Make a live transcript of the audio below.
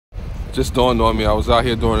just dawned on me, I was out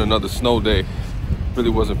here during another snow day. Really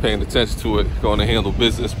wasn't paying attention to it, going to handle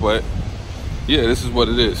business, but yeah, this is what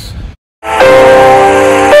it is.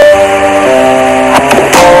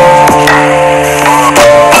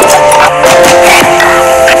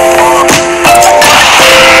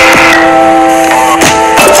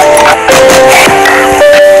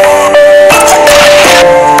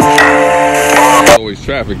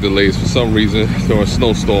 Traffic delays for some reason during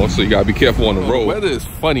snowstorms, so you gotta be careful on the road. The weather is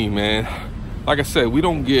funny, man. Like I said, we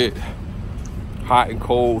don't get hot and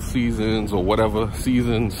cold seasons or whatever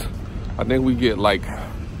seasons. I think we get like,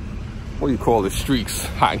 what do you call it, streaks,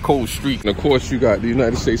 hot and cold streaks. And of course you got the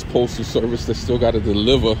United States Postal Service that still got to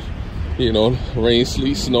deliver, you know, rain,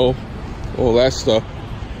 sleet, snow, all that stuff.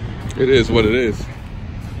 It is what it is.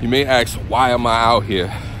 You may ask, why am I out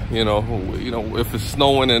here? You know, if it's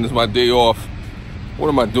snowing and it's my day off, what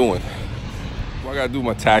am I doing? Well, I gotta do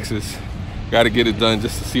my taxes. Gotta get it done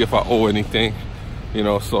just to see if I owe anything. You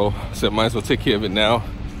know, so I said might as well take care of it now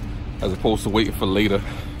as opposed to waiting for later.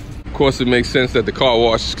 Of course, it makes sense that the car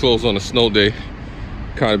wash is closed on a snow day.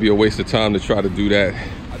 Kind of be a waste of time to try to do that.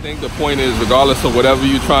 I think the point is, regardless of whatever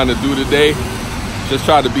you're trying to do today, just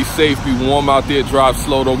try to be safe, be warm out there, drive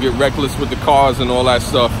slow, don't get reckless with the cars and all that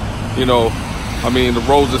stuff. You know, I mean, the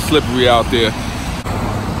roads are slippery out there.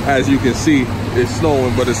 As you can see, it's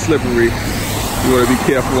snowing, but it's slippery. You want to be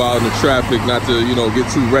careful out in the traffic, not to, you know,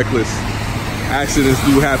 get too reckless. Accidents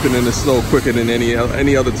do happen in the snow quicker than any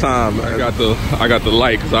other time. I got the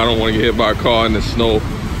light because I don't want to get hit by a car in the snow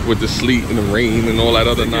with the sleet and the rain and all that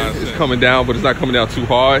other nonsense. It's coming down, but it's not coming down too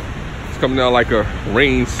hard. It's coming down like a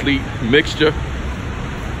rain sleet mixture.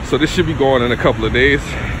 So this should be going in a couple of days.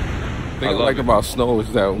 The thing I like about snow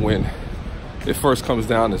is that when it first comes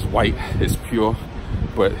down, it's white, it's pure.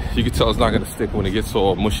 But you can tell it's not gonna stick when it gets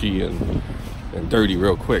all mushy and dirty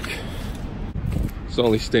real quick. It's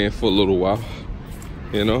only staying for a little while,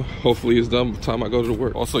 you know. Hopefully it's done by the time I go to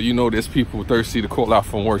work. Also, you know, there's people thirsty to call out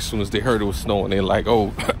from work as soon as they heard it was snowing. They're like,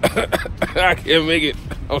 oh, I can't make it,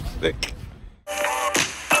 I'm sick.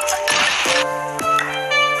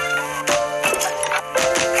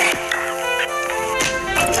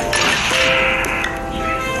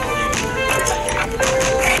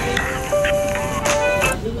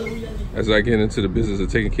 As I get into the business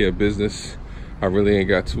of taking care of business, I really ain't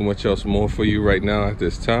got too much else more for you right now at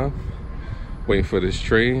this time. Waiting for this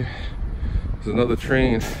train. There's another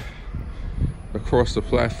train across the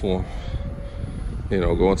platform, you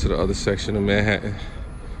know, going to the other section of Manhattan.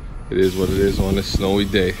 It is what it is on this snowy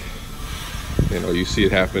day. You know, you see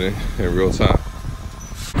it happening in real time.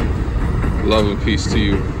 Love and peace to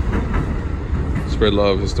you. Spread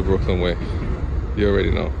love is the Brooklyn way. You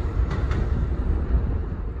already know.